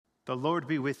The Lord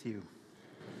be with you.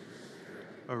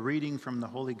 A reading from the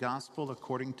Holy Gospel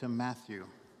according to Matthew.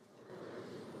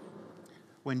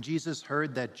 When Jesus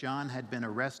heard that John had been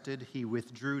arrested, he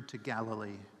withdrew to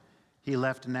Galilee. He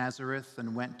left Nazareth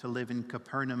and went to live in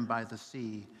Capernaum by the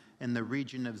sea, in the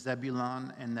region of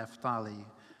Zebulun and Naphtali,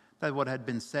 that what had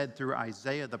been said through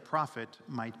Isaiah the prophet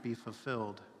might be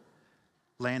fulfilled.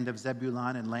 Land of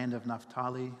Zebulun and land of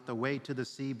Naphtali, the way to the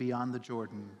sea beyond the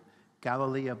Jordan,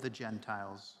 Galilee of the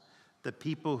Gentiles. The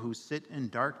people who sit in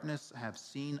darkness have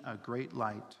seen a great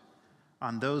light.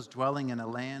 On those dwelling in a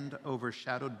land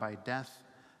overshadowed by death,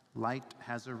 light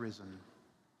has arisen.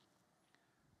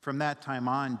 From that time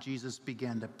on, Jesus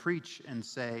began to preach and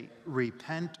say,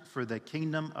 "Repent, for the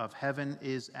kingdom of heaven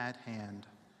is at hand."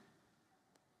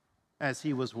 As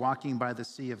he was walking by the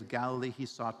Sea of Galilee, he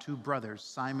saw two brothers,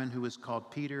 Simon, who is called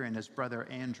Peter, and his brother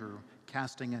Andrew,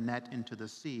 casting a net into the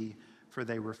sea, for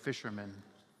they were fishermen.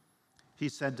 He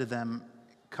said to them,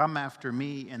 "Come after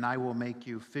me, and I will make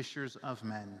you fishers of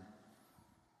men."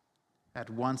 At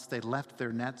once they left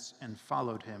their nets and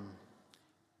followed him.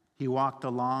 He walked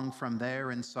along from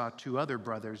there and saw two other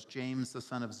brothers, James the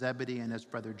son of Zebedee and his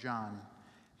brother John.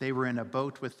 They were in a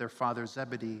boat with their father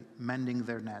Zebedee, mending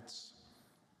their nets.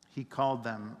 He called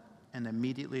them, and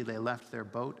immediately they left their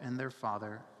boat and their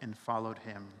father and followed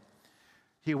him.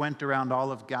 He went around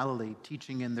all of Galilee,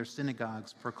 teaching in their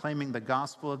synagogues, proclaiming the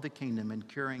gospel of the kingdom and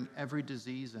curing every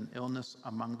disease and illness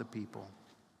among the people.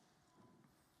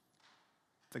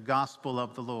 The gospel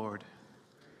of the Lord.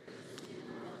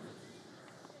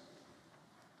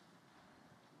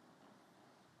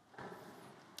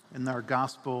 In our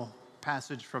gospel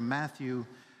passage from Matthew,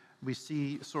 we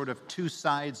see sort of two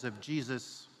sides of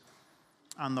Jesus.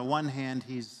 On the one hand,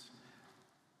 he's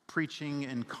preaching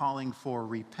and calling for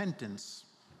repentance.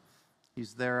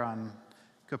 He's there on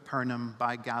Capernaum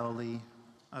by Galilee,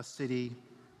 a city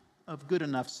of good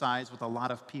enough size with a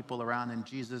lot of people around, and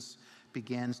Jesus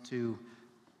begins to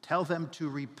tell them to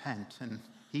repent. And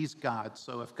he's God,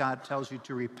 so if God tells you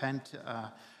to repent,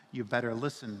 you better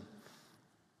listen.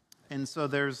 And so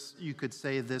there's, you could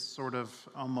say, this sort of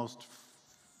almost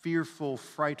fearful,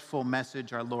 frightful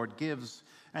message our Lord gives.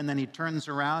 And then he turns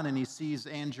around and he sees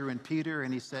Andrew and Peter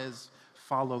and he says,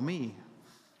 "Follow me."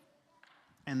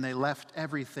 And they left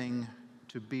everything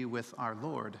to be with our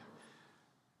Lord.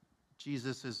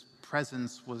 Jesus'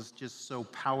 presence was just so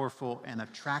powerful and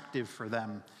attractive for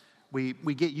them. We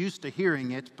get used to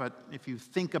hearing it, but if you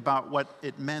think about what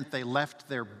it meant, they left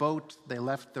their boat, they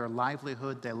left their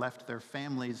livelihood, they left their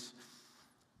families.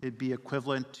 It'd be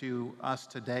equivalent to us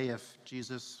today if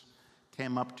Jesus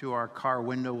came up to our car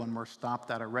window when we're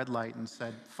stopped at a red light and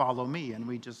said, "Follow me." And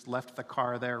we just left the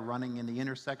car there running in the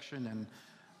intersection and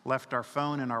left our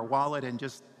phone and our wallet and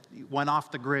just went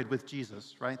off the grid with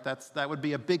Jesus, right? That would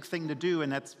be a big thing to do,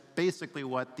 and that's basically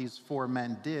what these four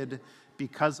men did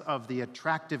because of the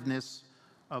attractiveness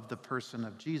of the person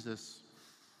of Jesus.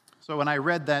 So when I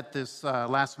read that this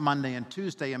last Monday and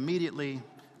Tuesday, immediately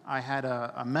I had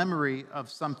a memory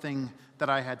of something that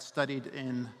I had studied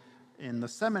in the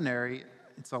seminary.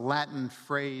 It's a Latin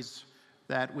phrase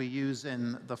that we use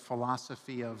in the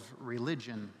philosophy of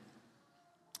religion.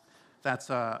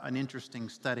 That's an interesting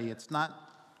study. It's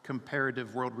not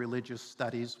comparative world religious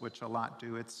studies, which a lot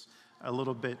do. It's a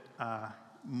little bit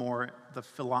more the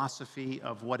philosophy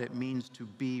of what it means to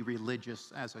be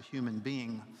religious as a human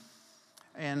being.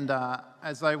 And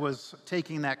as I was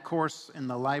taking that course in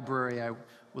the library, I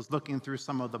was looking through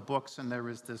some of the books, and there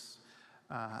was this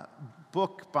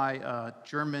book by a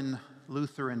German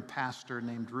Lutheran pastor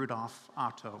named Rudolf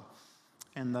Otto.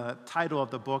 And the title of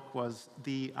the book was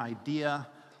 "The Idea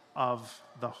of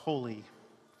the Holy."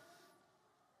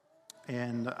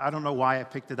 And I don't know why I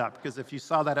picked it up, because if you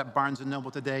saw that at Barnes & Noble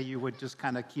today, you would just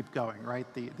kind of keep going, right?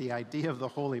 The Idea of the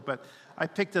Holy. But I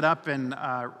picked it up and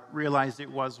realized it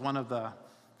was one of the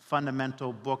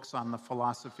fundamental books on the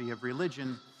philosophy of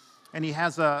religion. And he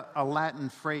has a Latin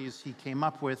phrase he came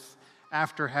up with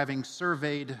after having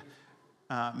surveyed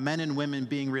men and women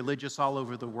being religious all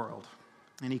over the world.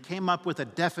 And he came up with a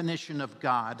definition of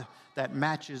God that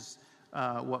matches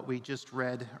what we just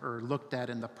read or looked at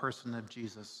in the person of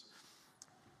Jesus.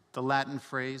 The Latin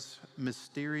phrase,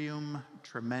 mysterium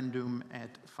tremendum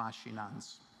et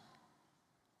fascinans.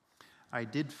 I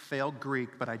did fail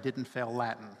Greek, but I didn't fail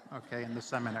Latin, okay, in the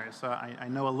seminary. So I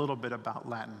know a little bit about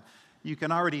Latin. You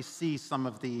can already see some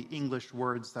of the English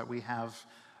words that we have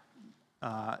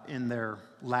in their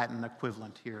Latin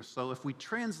equivalent here. So if we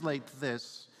translate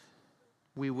this,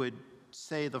 we would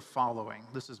say the following.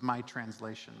 This is my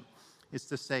translation. It's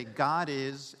to say, God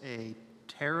is a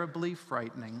terribly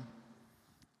frightening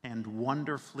and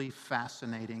wonderfully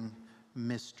fascinating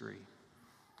mystery.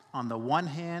 On the one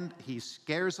hand, he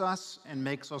scares us and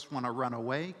makes us want to run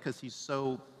away because he's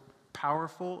so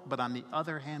powerful, but on the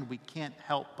other hand, we can't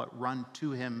help but run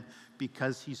to him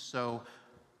because he's so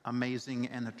amazing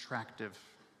and attractive.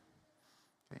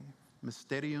 Okay.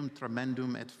 Mysterium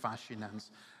tremendum et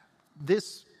fascinans.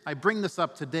 I bring this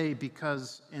up today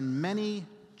because in many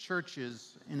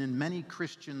churches and in many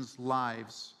Christians'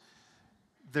 lives,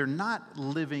 they're not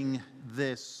living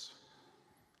this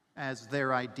as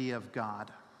their idea of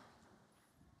God.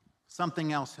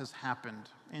 Something else has happened.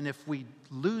 And if we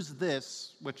lose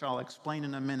this, which I'll explain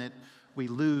in a minute, we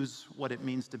lose what it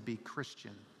means to be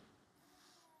Christian.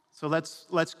 So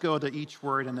let's go to each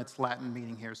word and its Latin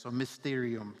meaning here. So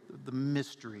mysterium, the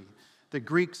mystery. The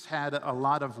Greeks had a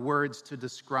lot of words to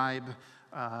describe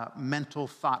mental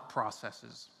thought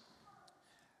processes.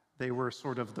 They were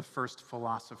sort of the first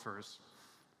philosophers.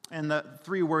 And the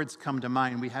three words come to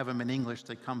mind. We have them in English.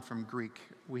 They come from Greek.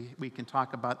 We can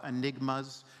talk about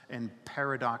enigmas and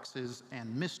paradoxes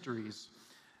and mysteries.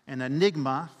 An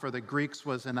enigma for the Greeks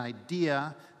was an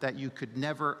idea that you could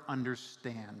never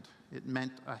understand. It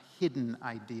meant a hidden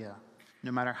idea.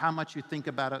 No matter how much you think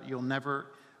about it, you'll never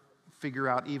figure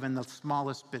out even the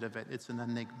smallest bit of it. It's an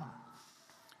enigma.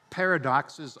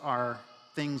 Paradoxes are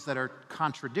things that are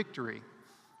contradictory,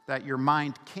 that your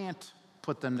mind can't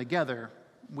put them together.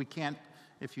 We can't,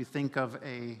 if you think of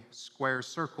a square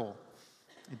circle,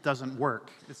 it doesn't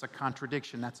work. It's a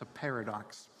contradiction. That's a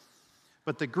paradox.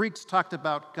 But the Greeks talked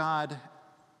about God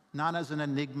not as an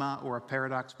enigma or a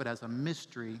paradox, but as a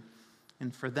mystery.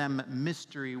 And for them,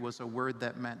 mystery was a word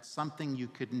that meant something you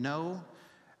could know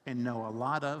and know a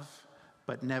lot of,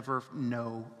 but never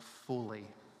know fully.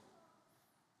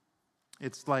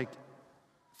 It's like,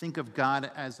 think of God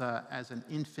as an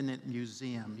infinite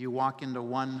museum. You walk into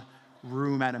one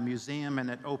room at a museum and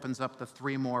it opens up the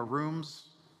three more rooms,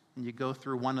 and you go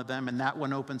through one of them and that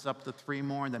one opens up the three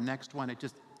more, and the next one, it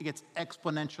gets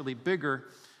exponentially bigger.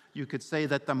 You could say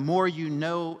that the more you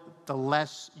know, the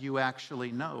less you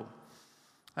actually know.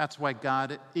 That's why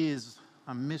God is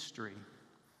a mystery.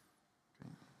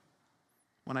 Okay.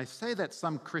 When I say that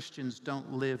some Christians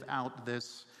don't live out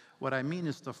this, what I mean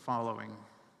is the following.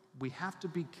 We have to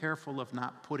be careful of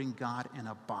not putting God in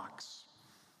a box,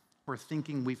 or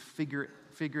thinking we've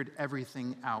figured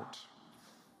everything out,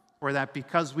 or that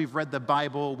because we've read the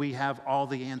Bible, we have all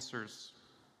the answers.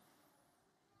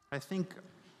 I think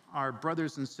our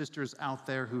brothers and sisters out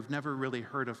there who've never really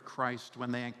heard of Christ,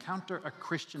 when they encounter a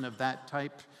Christian of that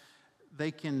type, they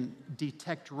can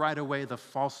detect right away the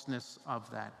falseness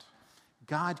of that.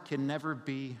 God can never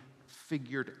be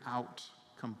figured out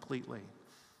completely.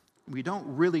 We don't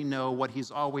really know what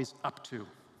he's always up to.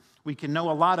 We can know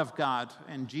a lot of God,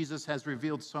 and Jesus has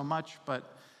revealed so much,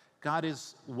 but God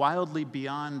is wildly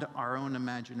beyond our own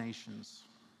imaginations.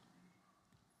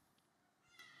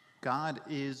 God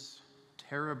is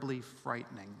terribly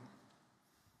frightening.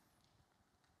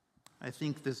 I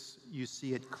think you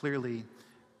see it clearly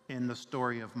in the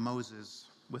story of Moses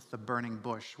with the burning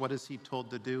bush. What is he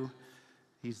told to do?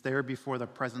 He's there before the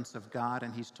presence of God,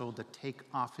 and he's told to take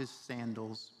off his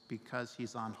sandals because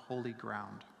he's on holy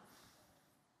ground.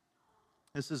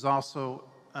 This is also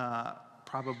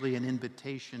probably an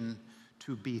invitation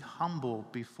to be humble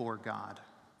before God.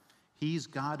 He's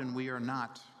God and we are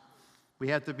not. We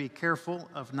have to be careful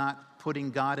of not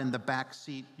putting God in the back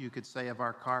seat, you could say, of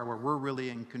our car where we're really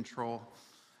in control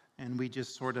and we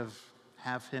just sort of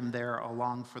have him there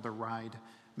along for the ride.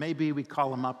 Maybe we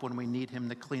call him up when we need him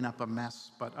to clean up a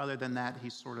mess, but other than that,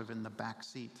 he's sort of in the back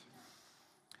seat.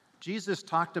 Jesus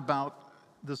talked about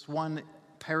this one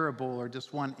parable or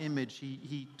just one image.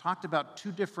 He talked about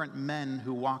two different men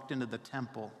who walked into the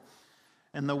temple.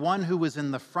 And the one who was in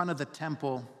the front of the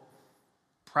temple,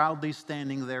 proudly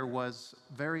standing there, was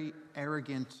very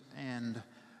arrogant and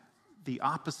the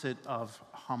opposite of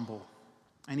humble.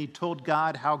 And he told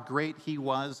God how great he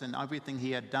was and everything he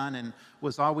had done, and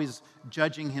was always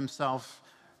judging himself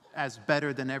as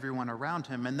better than everyone around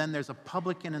him. And then there's a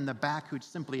publican in the back who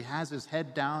simply has his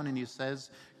head down and he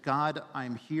says, God,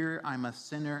 I'm here, I'm a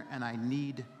sinner, and I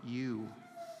need you.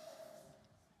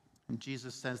 And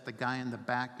Jesus says the guy in the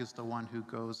back is the one who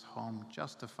goes home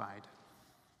justified.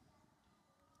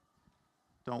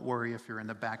 Don't worry if you're in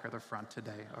the back or the front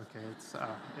today, okay? It's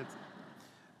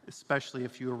especially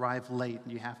if you arrive late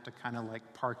and you have to kind of like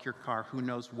park your car, who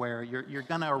knows where. You're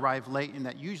going to arrive late, and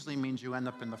that usually means you end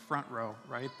up in the front row,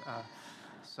 right?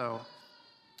 So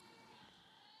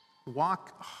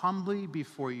walk humbly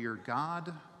before your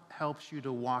God helps you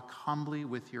to walk humbly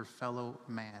with your fellow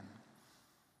man.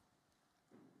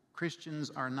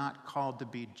 Christians are not called to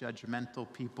be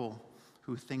judgmental people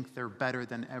who think they're better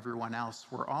than everyone else.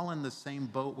 We're all in the same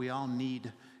boat. We all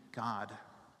need God.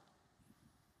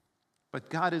 But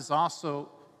God is also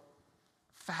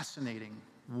fascinating,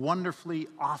 wonderfully,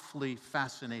 awfully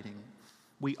fascinating.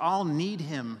 We all need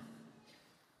him.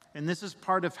 And this is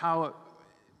part of how,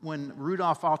 when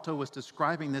Rudolf Otto was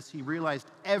describing this, he realized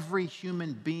every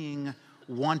human being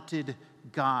wanted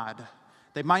God.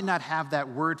 They might not have that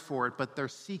word for it, but they're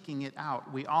seeking it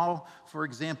out. We all, for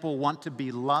example, want to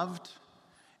be loved,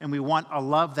 and we want a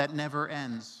love that never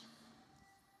ends.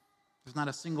 There's not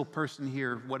a single person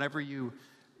here, whatever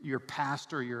your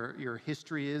past or your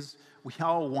history is, we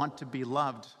all want to be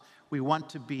loved. We want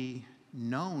to be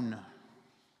known.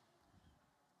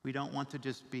 We don't want to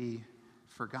just be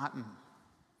forgotten.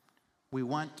 We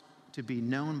want to be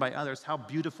known by others. How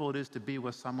beautiful it is to be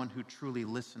with someone who truly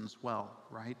listens well,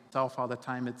 right? Self all the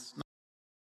time, it's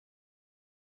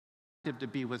not to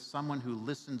be with someone who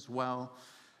listens well.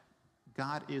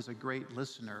 God is a great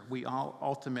listener. We all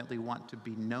ultimately want to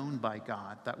be known by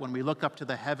God, that when we look up to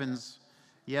the heavens,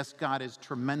 yes, God is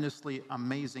tremendously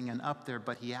amazing and up there,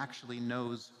 but he actually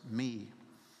knows me.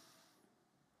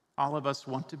 All of us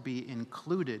want to be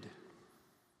included.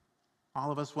 All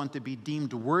of us want to be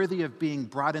deemed worthy of being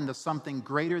brought into something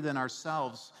greater than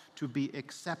ourselves, to be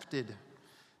accepted,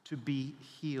 to be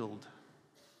healed.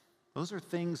 Those are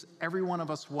things every one of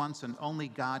us wants and only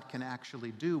God can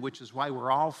actually do, which is why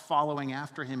we're all following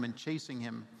after him and chasing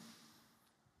him.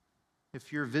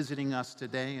 If you're visiting us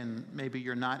today and maybe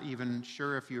you're not even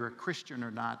sure if you're a Christian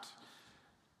or not,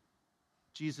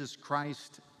 Jesus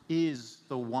Christ is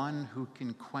the one who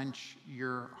can quench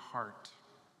your heart.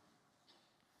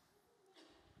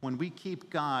 When we keep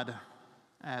God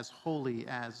as holy,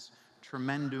 as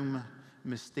tremendum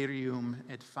mysterium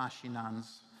et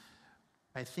fascinans,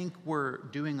 I think we're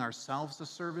doing ourselves a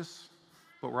service,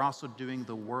 but we're also doing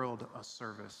the world a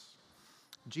service.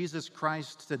 Jesus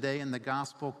Christ today in the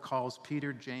gospel calls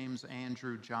Peter, James,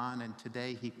 Andrew, John, and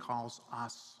today he calls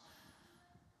us.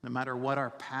 No matter what our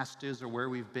past is or where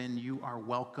we've been, you are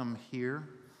welcome here.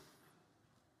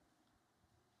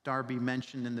 Darby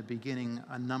mentioned in the beginning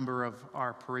a number of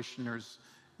our parishioners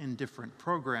in different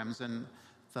programs, and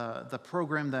the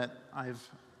program that I've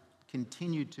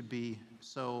continued to be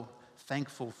so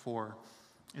thankful for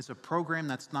is a program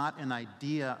that's not an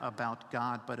idea about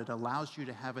God, but it allows you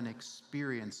to have an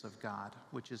experience of God,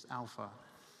 which is Alpha.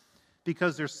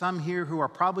 Because there's some here who are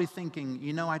probably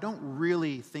thinking, I don't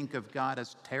really think of God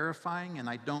as terrifying, and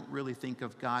I don't really think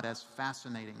of God as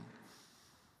fascinating.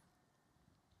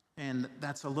 And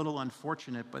that's a little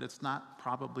unfortunate, but it's not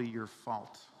probably your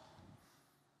fault.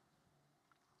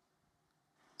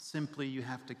 Simply, you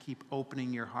have to keep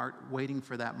opening your heart, waiting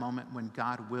for that moment when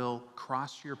God will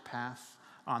cross your path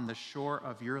on the shore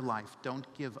of your life. Don't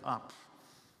give up.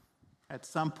 At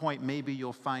some point, maybe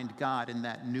you'll find God in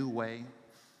that new way.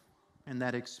 And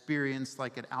that experience,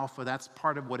 like at Alpha, that's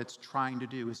part of what it's trying to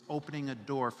do, is opening a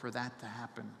door for that to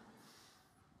happen.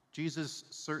 Jesus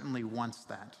certainly wants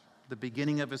that. The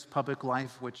beginning of his public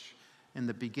life, which in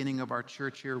the beginning of our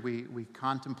church here, we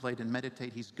contemplate and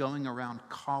meditate, he's going around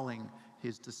calling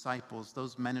his disciples,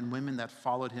 those men and women that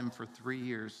followed him for 3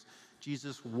 years.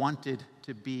 Jesus wanted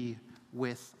to be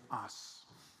with us.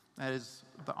 That is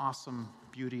the awesome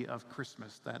beauty of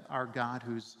Christmas, that our God,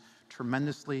 who's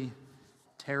tremendously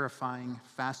terrifying,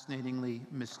 fascinatingly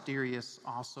mysterious,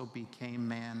 also became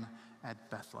man at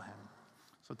Bethlehem.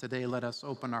 So today, let us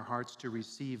open our hearts to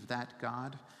receive that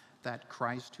God, that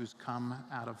Christ who's come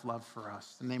out of love for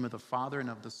us. In the name of the Father, and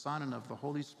of the Son, and of the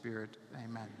Holy Spirit,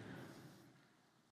 amen.